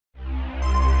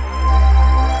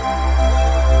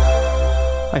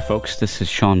Hi folks, this is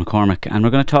Sean McCormick and we're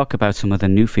going to talk about some of the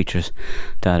new features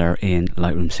that are in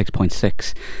Lightroom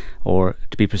 6.6, or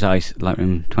to be precise,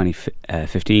 Lightroom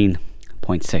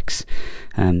 2015.6.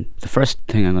 The first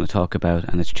thing I'm going to talk about,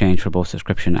 and it's changed for both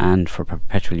subscription and for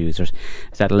perpetual users,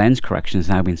 is that lens correction has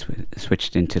now been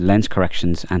switched into lens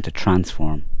corrections and to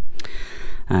transform.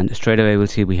 And straight away we'll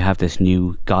see we have this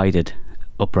new guided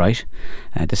upright.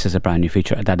 This is a brand new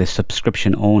feature that is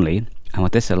subscription only, and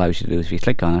what this allows you to do is if you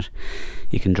click on it,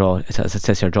 you can draw, as it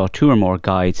says here, draw 2 or more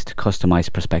guides to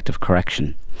customize perspective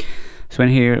correction. So in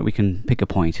here we can pick a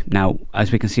point. Now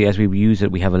as we can see, as we use it,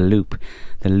 we have a loop.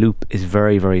 The loop is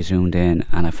very, very zoomed in,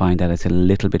 and I find that it's a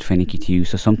little bit finicky to use,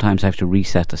 so sometimes I have to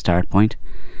reset the start point.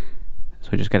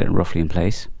 So just get it roughly in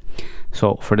place.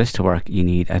 So for this to work you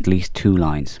need at least 2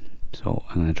 lines. So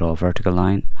I'm going to draw a vertical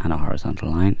line and a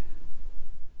horizontal line.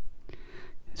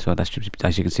 So that's just,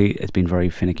 as you can see, it's been very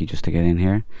finicky just to get in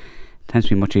here. It tends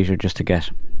to be much easier just to get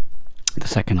the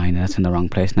second line. That's in the wrong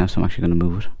place now, so I'm actually going to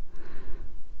move it.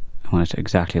 I want it to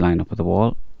exactly line up with the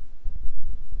wall.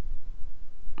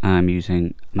 I'm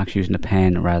actually using a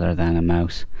pen rather than a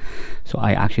mouse, so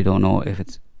I actually don't know if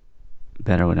it's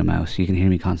better with a mouse. You can hear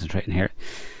me concentrating here.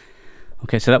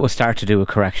 Okay, so that will start to do a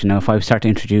correction. Now if I start to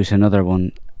introduce another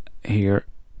one here,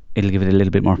 it'll give it a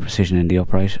little bit more precision in the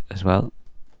upright as well.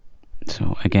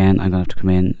 So again, I'm going to have to come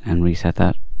in and reset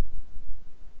that,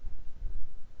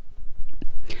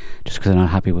 just because I'm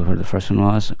not happy with where the first one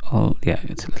was. Oh yeah,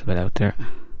 it's a little bit out there.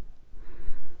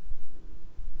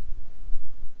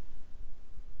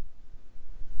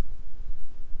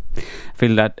 I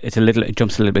feel that it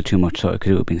jumps a little bit too much, so it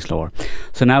could have been slower.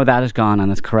 So now that is gone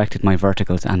and it's corrected my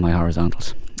verticals and my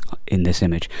horizontals in this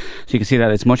image. So you can see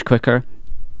that it's much quicker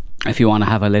if you want to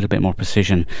have a little bit more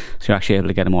precision, so you're actually able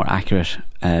to get a more accurate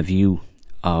view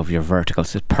of your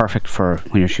verticals. It's perfect for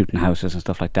when you're shooting houses and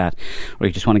stuff like that, where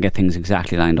you just want to get things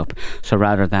exactly lined up. So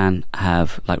rather than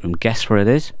have Lightroom guess where it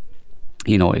is,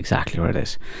 you know exactly where it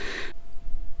is.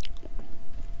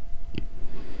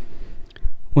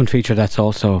 One feature that's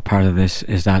also a part of this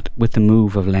is that with the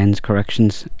move of lens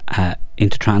corrections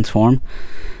into transform,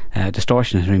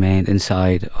 distortion has remained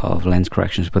inside of lens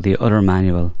corrections, but the other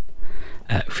manual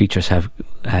features have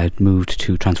moved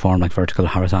to transform, like vertical,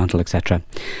 horizontal, etc.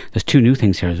 There's 2 new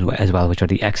things here as well, which are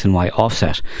the X and Y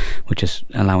offset, which is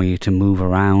allowing you to move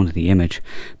around the image.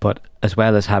 But as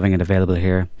well as having it available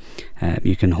here,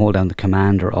 you can hold down the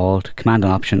Command and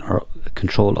Option or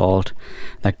Control Alt.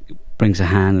 That brings a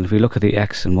hand, and if we look at the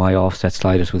X and Y offset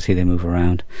sliders, we'll see they move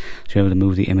around. So you're able to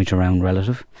move the image around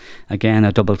relative. Again,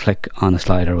 a double click on the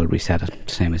slider will reset it,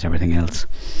 same as everything else.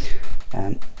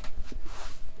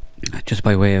 Just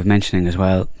by way of mentioning as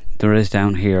well, there is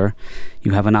down here,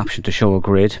 you have an option to show a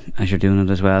grid as you're doing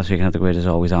it as well, so you can have the grid is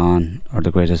always on, or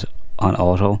the grid is on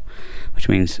auto, which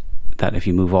means that if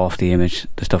you move off the image,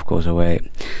 the stuff goes away.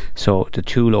 So the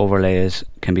tool overlays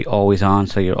can be always on,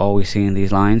 so you're always seeing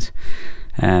these lines.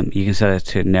 You can set it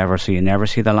to never, so you never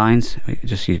see the lines,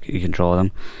 just you can draw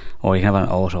them, or you can have an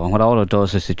auto. And what auto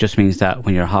does is it just means that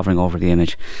when you're hovering over the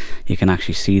image, you can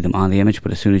actually see them on the image,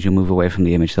 but as soon as you move away from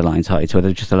the image, the lines hide. So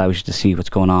it just allows you to see what's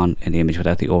going on in the image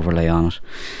without the overlay on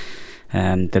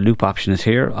it. The loop option is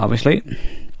here, obviously,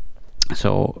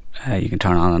 so you can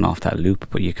turn on and off that loop,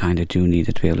 but you kind of do need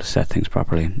it to be able to set things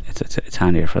properly. It's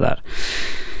handier for that.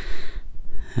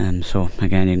 So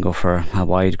again, you can go for a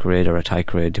wide grid or a tight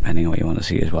grid depending on what you want to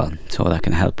see as well, so that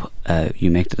can help you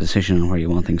make the decision on where you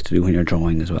want things to do when you're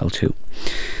drawing as well too.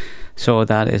 So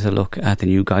that is a look at the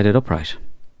new guided upright.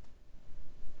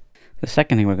 The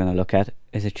second thing we're going to look at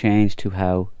is a change to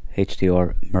how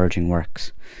HDR merging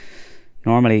works.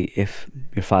 Normally if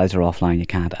your files are offline you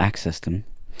can't access them.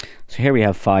 So here we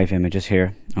have 5 images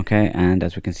here, okay, and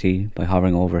as we can see by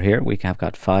hovering over here, we have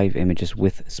got 5 images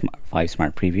with 5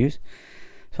 smart previews.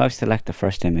 So I've selected the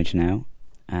first image now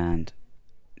and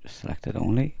just select it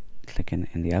only, clicking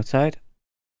in the outside.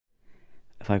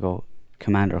 If I go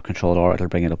Command or Control R, it'll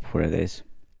bring it up where it is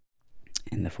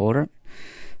in the folder.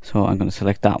 So I'm going to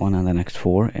select that one and the next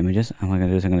 4 images, and what I'm going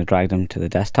to do is I'm going to drag them to the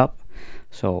desktop.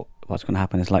 So what's going to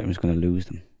happen is Lightroom is going to lose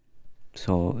them,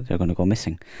 so they're going to go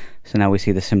missing. So now we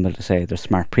see the symbol to say there's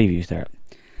smart previews there.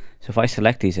 So if I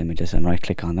select these images and right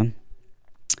click on them,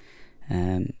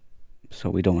 so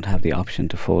we don't have the option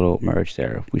to photo merge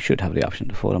there. We should have the option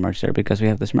to photo merge there because we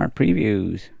have the smart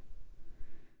previews.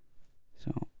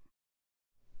 So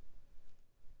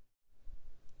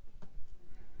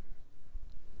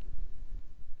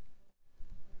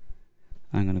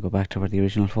I'm going to go back to where the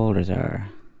original folders are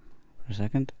for a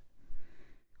second.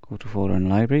 Go to folder and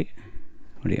library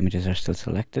where the images are still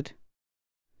selected.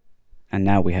 And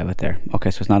now we have it there.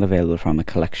 Okay, so it's not available from a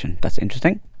collection. That's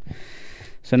interesting.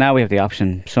 So now we have the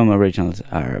option, some originals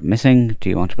are missing. Do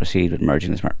you want to proceed with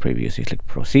merging the Smart Preview? So you click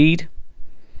proceed.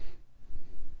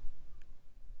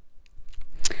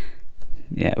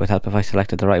 Yeah, it would help if I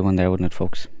selected the right one there, wouldn't it,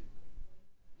 folks?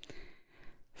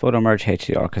 Photo merge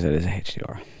HDR, because it is a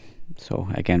HDR. So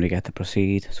again, we get to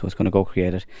proceed. So it's going to go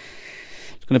create it.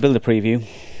 It's going to build a preview.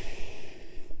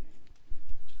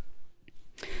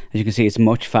 As you can see, it's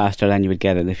much faster than you would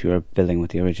get it if you were building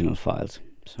with the original files.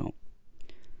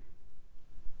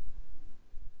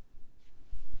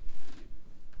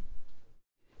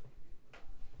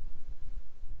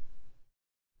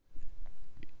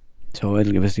 So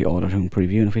it'll give us the auto-tune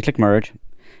preview, and if we click merge,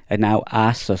 it now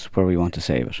asks us where we want to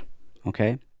save it.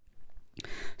 Okay,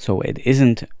 so it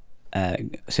isn't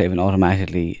saving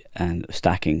automatically and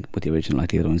stacking with the original like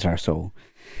the other ones are. So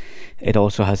it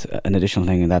also has an additional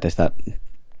thing, and that is that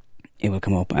it will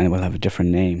come up and it will have a different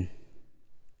name.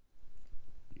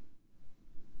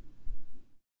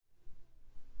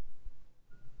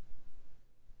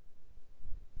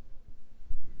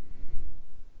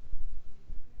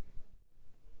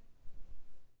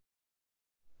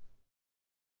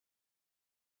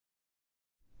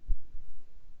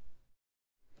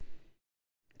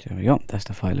 There we go, that's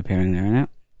the file appearing there now.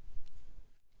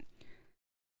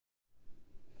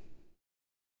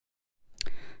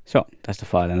 So that's the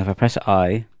file, and if I press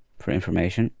I for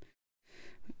information,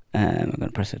 I'm going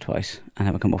to press it twice and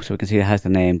have it come up, so we can see it has the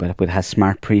name, but it has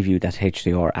Smart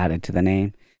Preview.hdr added to the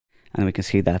name, and we can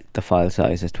see that the file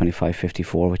size is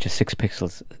 2554, which is 6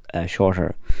 pixels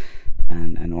shorter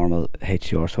than a normal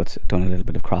HDR, so it's done a little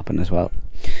bit of cropping as well.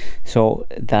 So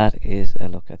that is a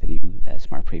look at the new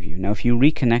Smart Preview. Now if you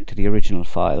reconnect to the original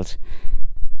files,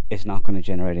 it's not going to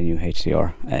generate a new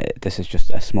HDR. This is just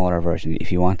a smaller version.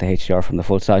 If you want the HDR from the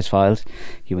full-size files,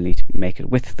 you will need to make it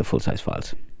with the full-size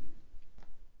files.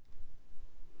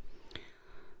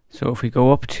 So if we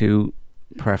go up to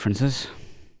preferences,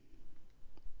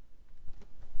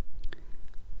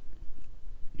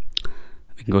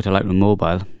 we can go to Lightroom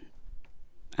Mobile,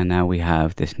 and now we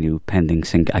have this new pending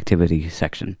sync activity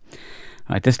section.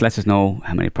 All right, this lets us know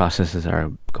how many processes are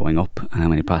going up and how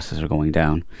many processes are going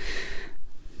down.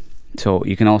 So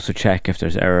you can also check if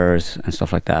there's errors and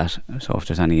stuff like that. So if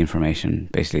there's any information,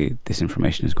 basically this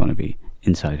information is going to be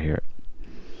inside here.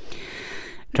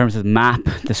 In terms of the map,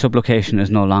 the sublocation is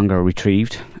no longer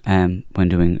retrieved when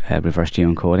doing reverse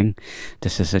geocoding.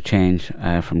 This is a change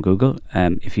from Google.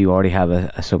 If you already have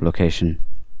a sublocation,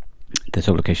 the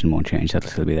sublocation won't change, that'll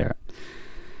still be there.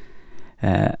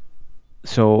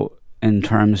 So in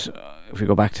terms, if we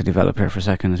go back to develop here for a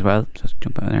second as well, so let's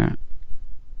jump out there.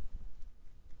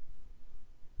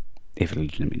 If it'll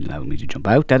allow me to jump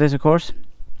out, that is, of course.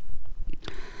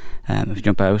 If you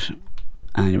jump out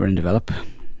and you're in develop,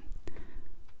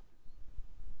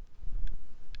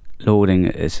 loading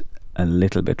is a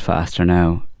little bit faster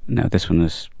now. Now this one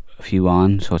is a few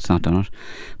on, so it's not done it,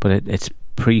 but it's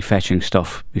pre-fetching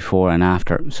stuff before and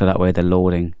after, so that way the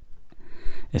loading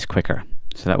is quicker.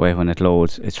 So that way when it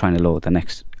loads, it's trying to load the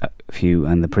next few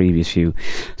and the previous few,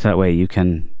 so that way you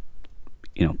can,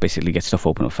 you know, basically get stuff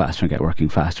open up faster and get working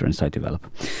faster inside develop.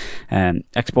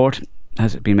 Export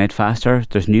has been made faster.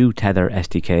 There's new Tether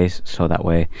SDKs, so that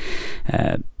way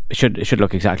it should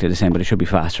look exactly the same, but it should be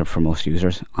faster for most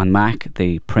users. On Mac,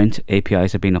 the print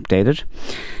APIs have been updated.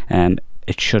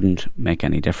 It shouldn't make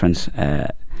any difference.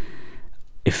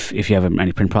 If you have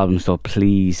any print problems, though,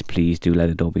 please do let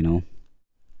Adobe know.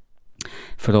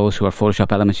 For those who are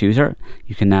Photoshop Elements user,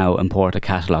 you can now import a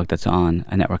catalog that's on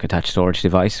a network attached storage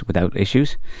device without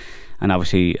issues. And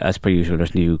obviously, as per usual,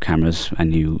 there's new cameras and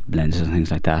new lenses and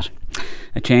things like that.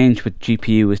 A change with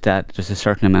GPU is that there's a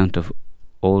certain amount of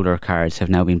older cards have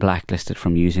now been blacklisted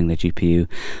from using the GPU.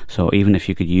 So even if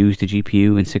you could use the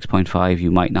GPU in 6.5,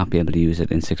 you might not be able to use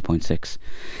it in 6.6.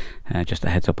 Just a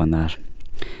heads up on that.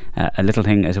 A little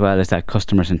thing as well is that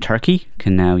customers in Turkey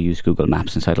can now use Google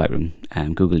Maps inside Lightroom.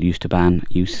 Google used to ban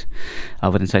use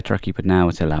of it inside Turkey, but now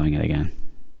it's allowing it again.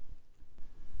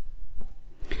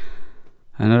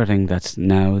 Another thing that's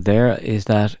now there is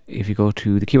that if you go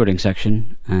to the keywording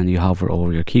section and you hover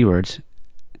over your keywords,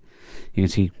 you can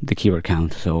see the keyword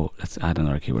count. So let's add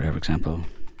another keyword here, for example,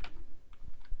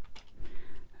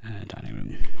 dining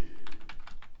room.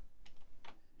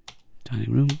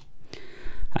 Dining room.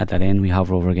 Add that in, we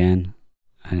hover over again,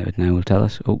 and it now will tell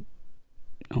us,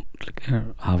 click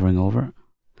here, hovering over.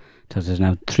 It tells us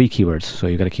now 3 keywords, so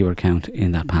you've got a keyword count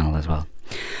in that panel as well.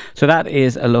 So that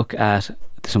is a look at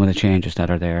some of the changes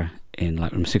that are there in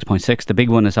Lightroom 6.6. The big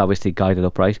one is obviously guided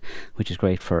upright, which is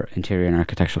great for interior and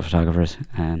architectural photographers.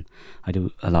 I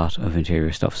do a lot of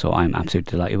interior stuff, so I'm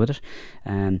absolutely delighted with it.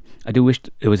 I do wish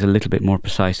it was a little bit more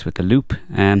precise with the loop,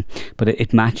 but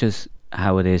it matches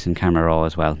how it is in Camera Raw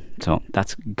as well. So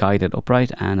that's guided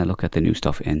upright, and a look at the new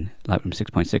stuff in Lightroom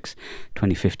 6.6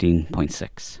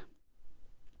 2015.6.